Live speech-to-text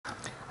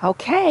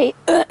Okay,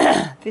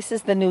 this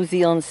is the New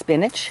Zealand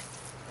spinach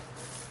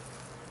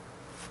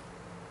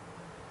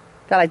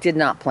that I did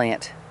not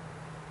plant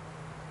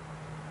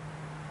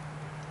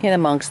in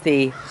amongst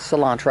the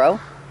cilantro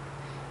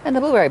and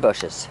the blueberry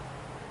bushes.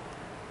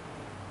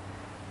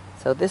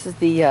 So this is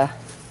the, and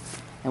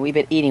we've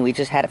been eating, we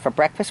just had it for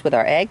breakfast with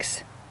our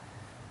eggs.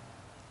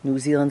 New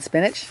Zealand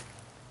spinach.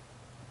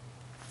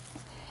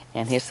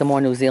 And here's some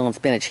more New Zealand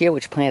spinach here,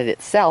 which planted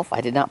itself.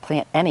 I did not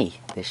plant any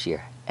this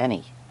year,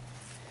 any.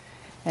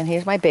 And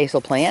here's my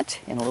basil plant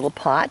in a little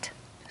pot.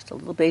 Just a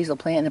little basil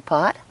plant in a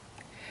pot.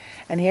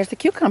 And here's the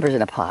cucumbers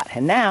in a pot.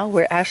 And now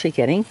we're actually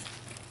getting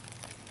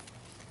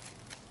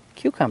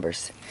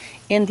cucumbers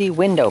in the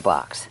window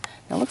box.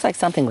 Now it looks like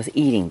something was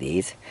eating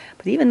these.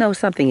 But even though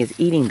something is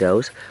eating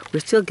those,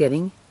 we're still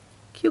getting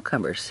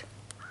cucumbers.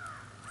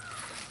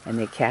 And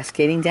they're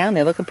cascading down.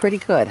 They're looking pretty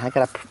good. I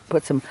gotta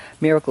put some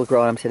Miracle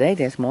Grow on them today.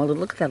 There's more.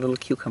 Look at that little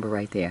cucumber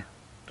right there.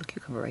 Little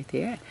cucumber right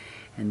there.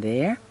 And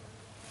there.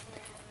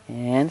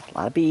 And a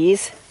lot of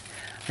bees.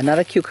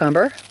 Another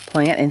cucumber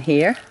plant in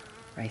here.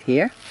 Right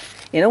here.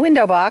 In a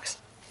window box.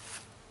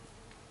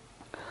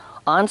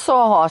 On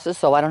sawhorses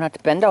so I don't have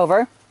to bend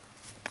over.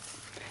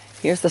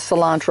 Here's the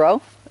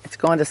cilantro. It's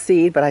gone to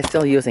seed, but I'm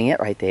still using it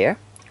right there.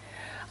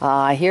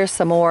 Here's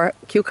some more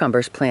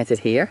cucumbers planted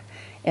here.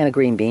 And a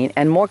green bean,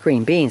 and more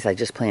green beans. I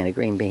just planted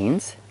green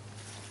beans.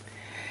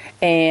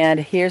 And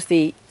here's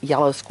the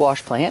yellow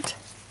squash plant.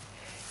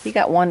 He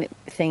got one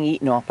thing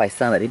eaten off by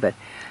somebody, but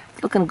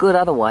looking good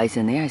otherwise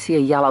in there. I see a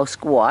yellow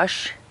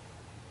squash.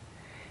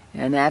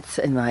 And that's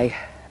in my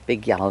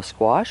big yellow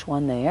squash,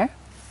 one there.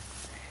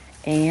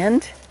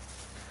 And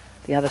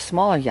the other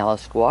smaller yellow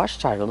squash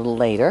started a little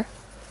later.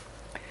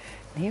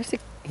 And here's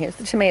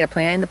the tomato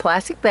plant in the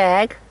plastic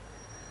bag.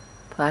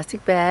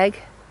 Plastic bag.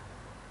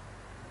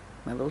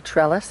 My little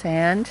trellis,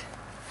 and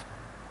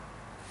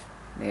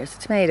there's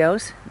the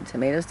tomatoes. And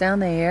tomatoes down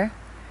there,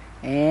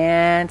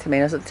 and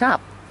tomatoes at the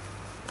top.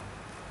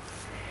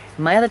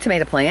 My other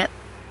tomato plant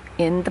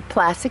in the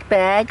plastic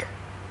bag,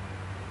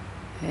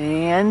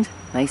 and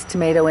nice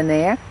tomato in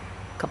there.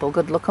 A couple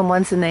good looking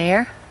ones in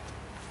there.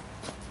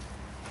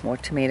 More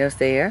tomatoes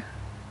there.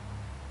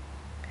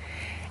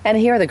 And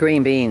here are the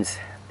green beans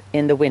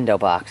in the window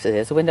boxes.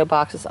 There's the window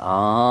boxes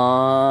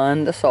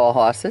on the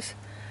sawhorses.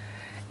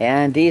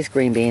 And these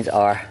green beans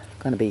are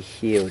going to be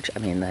huge. I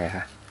mean,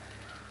 they're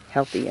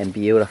healthy and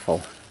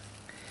beautiful.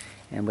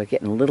 And we're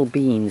getting little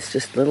beans.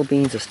 Just little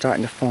beans are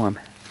starting to form.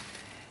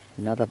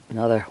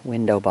 Another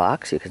window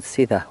box. You can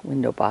see the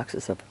window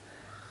boxes of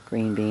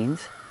green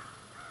beans.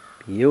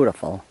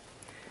 Beautiful.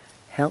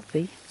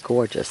 Healthy.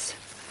 Gorgeous.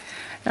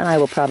 And I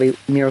will probably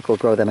Miracle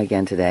Grow them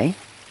again today.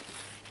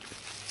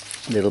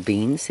 Little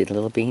beans. See the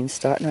little beans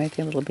starting right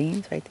there? Little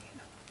beans right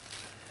there.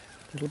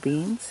 Little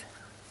beans.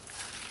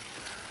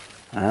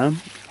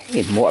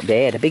 Hey, more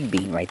there, the big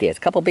bean right there. It's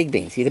a couple big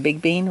beans. See the big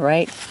bean,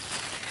 right?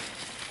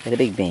 Get a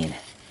big bean.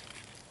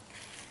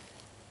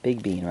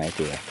 Big bean right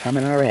there.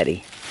 Coming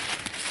already.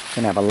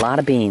 Gonna have a lot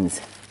of beans.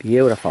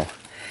 Beautiful.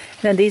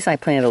 And then these I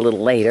planted a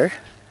little later.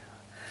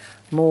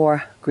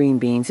 More green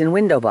beans in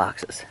window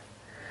boxes.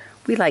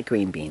 We like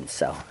green beans,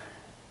 so.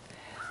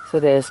 So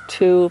there's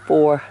 7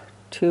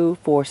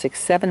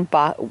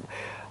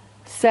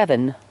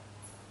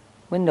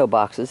 window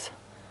boxes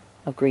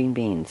of green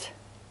beans.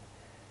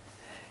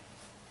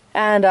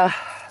 And the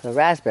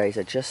raspberries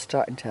are just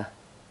starting to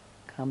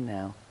come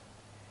now.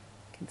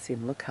 You can see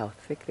them. Look how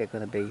thick they're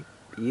going to be.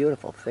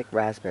 Beautiful, thick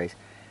raspberries.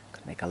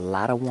 Going to make a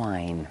lot of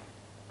wine.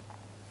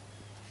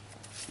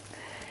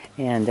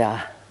 And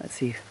let's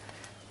see,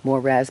 more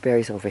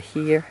raspberries over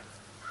here.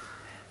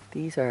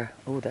 These are,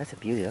 oh, that's a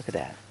beauty. Look at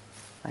that.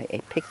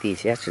 I picked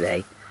these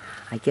yesterday.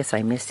 I guess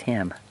I missed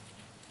him.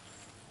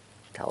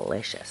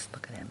 Delicious.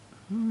 Look at him.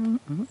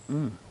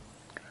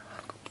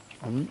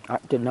 I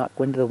did not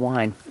go into the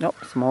wine. Nope,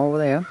 some more over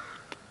there.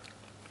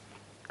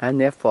 And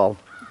they're full.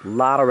 A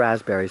lot of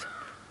raspberries.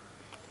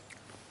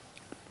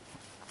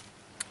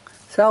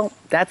 So,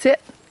 that's it.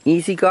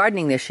 Easy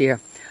gardening this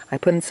year. I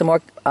put in some more,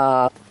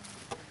 I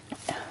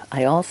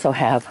also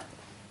have,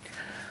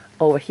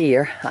 over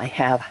here, I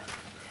have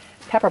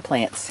pepper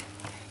plants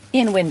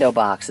in window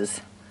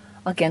boxes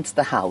against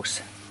the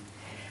house.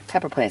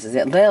 Pepper plants.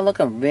 They're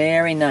looking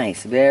very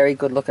nice. Very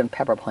good looking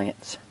pepper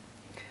plants.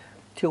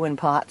 2 in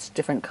pots,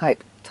 different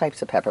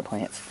types of pepper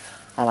plants.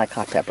 I like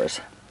hot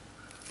peppers.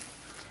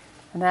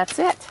 And that's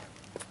it.